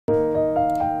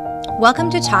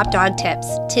Welcome to Top Dog Tips.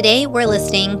 Today we're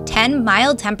listing 10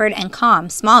 mild-tempered and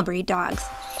calm small breed dogs.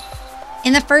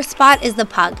 In the first spot is the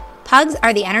pug. Pugs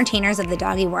are the entertainers of the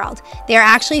doggy world. They are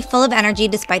actually full of energy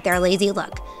despite their lazy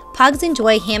look. Pugs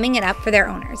enjoy hamming it up for their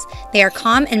owners. They are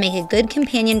calm and make a good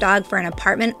companion dog for an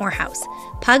apartment or house.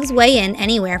 Pugs weigh in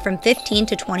anywhere from 15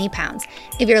 to 20 pounds.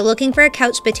 If you're looking for a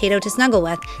couch potato to snuggle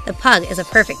with, the pug is a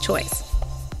perfect choice.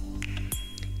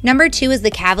 Number 2 is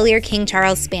the Cavalier King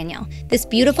Charles Spaniel. This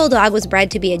beautiful dog was bred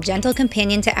to be a gentle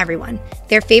companion to everyone.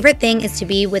 Their favorite thing is to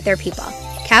be with their people.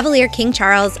 Cavalier King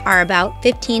Charles are about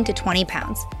 15 to 20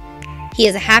 pounds. He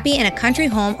is happy in a country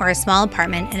home or a small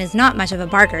apartment and is not much of a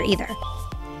barker either.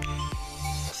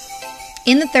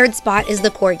 In the third spot is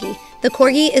the Corgi. The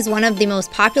Corgi is one of the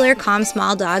most popular calm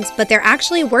small dogs, but they're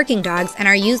actually working dogs and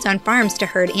are used on farms to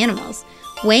herd animals.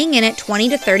 Weighing in at 20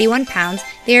 to 31 pounds,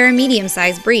 they are a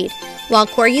medium-sized breed. While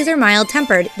Corgis are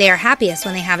mild-tempered, they are happiest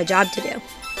when they have a job to do.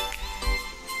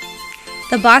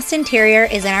 The Boston Terrier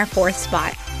is in our fourth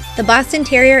spot. The Boston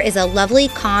Terrier is a lovely,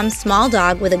 calm, small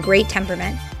dog with a great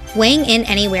temperament. Weighing in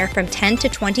anywhere from 10 to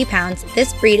 20 pounds,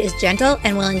 this breed is gentle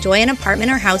and will enjoy an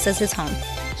apartment or house as his home.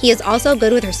 He is also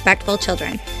good with respectful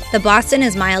children. The Boston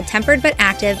is mild-tempered but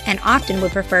active and often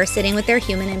would prefer sitting with their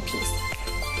human in peace.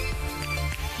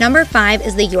 Number 5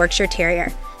 is the Yorkshire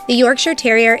Terrier. The Yorkshire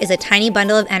Terrier is a tiny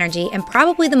bundle of energy and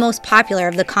probably the most popular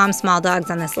of the calm small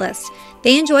dogs on this list.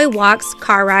 They enjoy walks,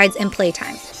 car rides, and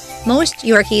playtime. Most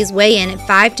Yorkies weigh in at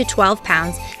 5 to 12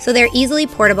 pounds, so they're easily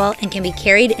portable and can be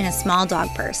carried in a small dog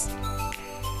purse.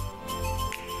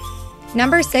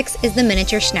 Number 6 is the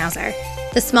miniature Schnauzer.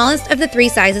 The smallest of the 3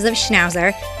 sizes of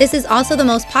Schnauzer, this is also the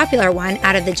most popular one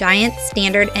out of the Giant,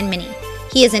 Standard, and Mini.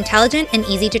 He is intelligent and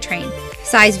easy to train.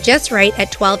 Sized just right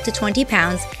at 12 to 20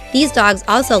 pounds, these dogs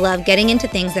also love getting into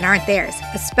things that aren't theirs,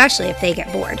 especially if they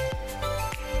get bored.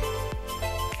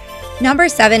 Number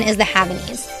 7 is the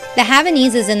Havanese. The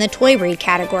Havanese is in the toy breed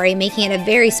category, making it a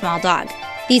very small dog.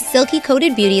 These silky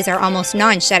coated beauties are almost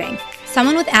non-shedding.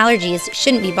 Someone with allergies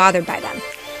shouldn't be bothered by them.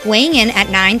 Weighing in at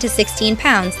 9 to 16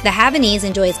 pounds, the Havanese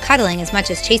enjoys cuddling as much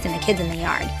as chasing the kids in the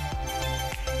yard.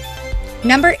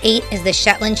 Number 8 is the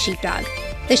Shetland Sheepdog.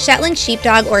 The Shetland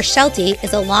Sheepdog, or Sheltie,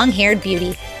 is a long-haired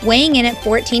beauty. Weighing in at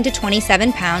 14 to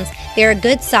 27 pounds, they are a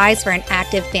good size for an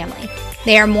active family.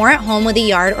 They are more at home with a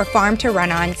yard or farm to run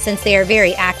on since they are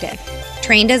very active.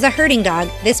 Trained as a herding dog,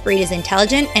 this breed is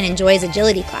intelligent and enjoys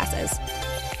agility classes.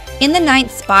 In the 9th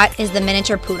spot is the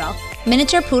Miniature Poodle.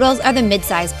 Miniature Poodles are the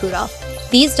mid-sized poodle.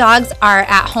 These dogs are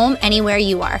at home anywhere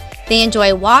you are. They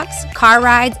enjoy walks, car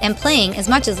rides, and playing as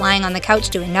much as lying on the couch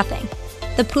doing nothing.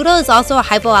 The poodle is also a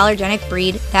hypoallergenic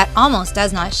breed that almost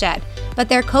does not shed, but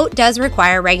their coat does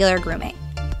require regular grooming.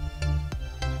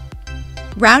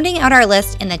 Rounding out our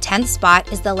list in the 10th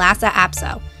spot is the Lhasa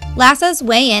Apso. Lhasas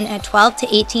weigh in at 12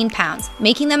 to 18 pounds,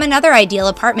 making them another ideal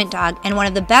apartment dog and one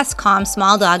of the best calm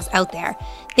small dogs out there.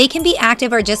 They can be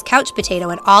active or just couch potato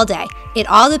it all day. It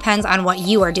all depends on what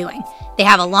you are doing. They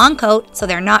have a long coat, so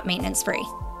they're not maintenance free.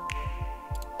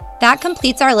 That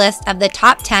completes our list of the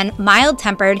top 10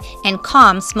 mild-tempered and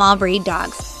calm small breed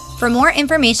dogs. For more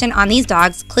information on these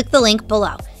dogs, click the link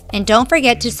below. And don't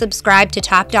forget to subscribe to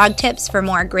Top Dog Tips for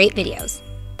more great videos.